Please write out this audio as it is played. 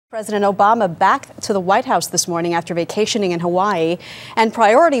President Obama back to the White House this morning after vacationing in Hawaii. And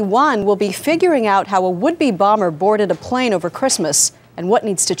priority one will be figuring out how a would-be bomber boarded a plane over Christmas and what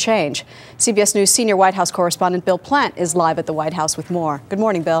needs to change. CBS News senior White House correspondent Bill Plante is live at the White House with more. Good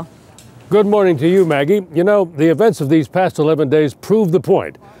morning, Bill. Good morning to you, Maggie. You know, the events of these past 11 days prove the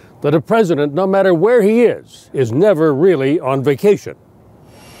point that a president, no matter where he is never really on vacation.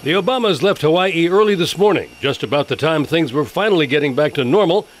 The Obamas left Hawaii early this morning, just about the time things were finally getting back to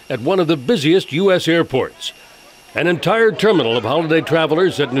normal at one of the busiest U.S. airports. An entire terminal of holiday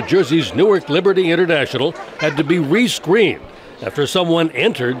travelers at New Jersey's Newark Liberty International had to be re-screened after someone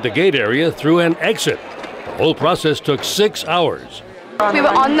entered the gate area through an exit. The whole process took 6 hours. We were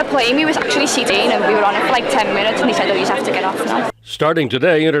on the plane, we was actually seated and we were on it for like 10 minutes and they said, oh, you just have to get off now. Starting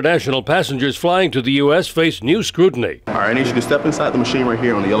today, international passengers flying to the U.S. face new scrutiny. All right, I need you to step inside the machine right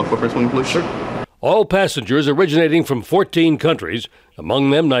here on the yellow footprint swing, please. Sure. All passengers originating from 14 countries, among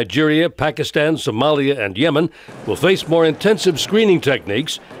them Nigeria, Pakistan, Somalia, and Yemen, will face more intensive screening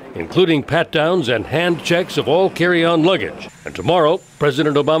techniques, including pat-downs and hand checks of all carry-on luggage. And tomorrow,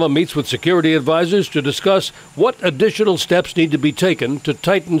 President Obama meets with security advisors to discuss what additional steps need to be taken to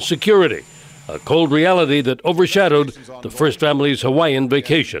tighten security, a cold reality that overshadowed the first family's Hawaiian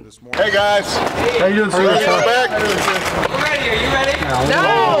vacation. Hey, guys. How you doing, sir? We're ready. Are you ready?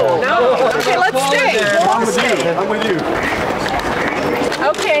 No. Okay, let's stay. I'm with you.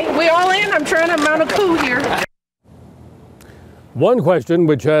 Okay, we all in? I'm trying to mount a coup here. One question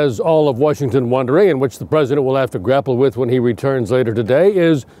which has all of Washington wondering, and which the president will have to grapple with when he returns later today,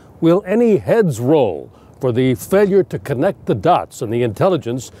 is will any heads roll for the failure to connect the dots and the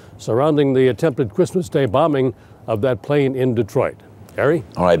intelligence surrounding the attempted Christmas Day bombing of that plane in Detroit? Harry?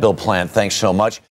 All right, Bill Plante, thanks so much.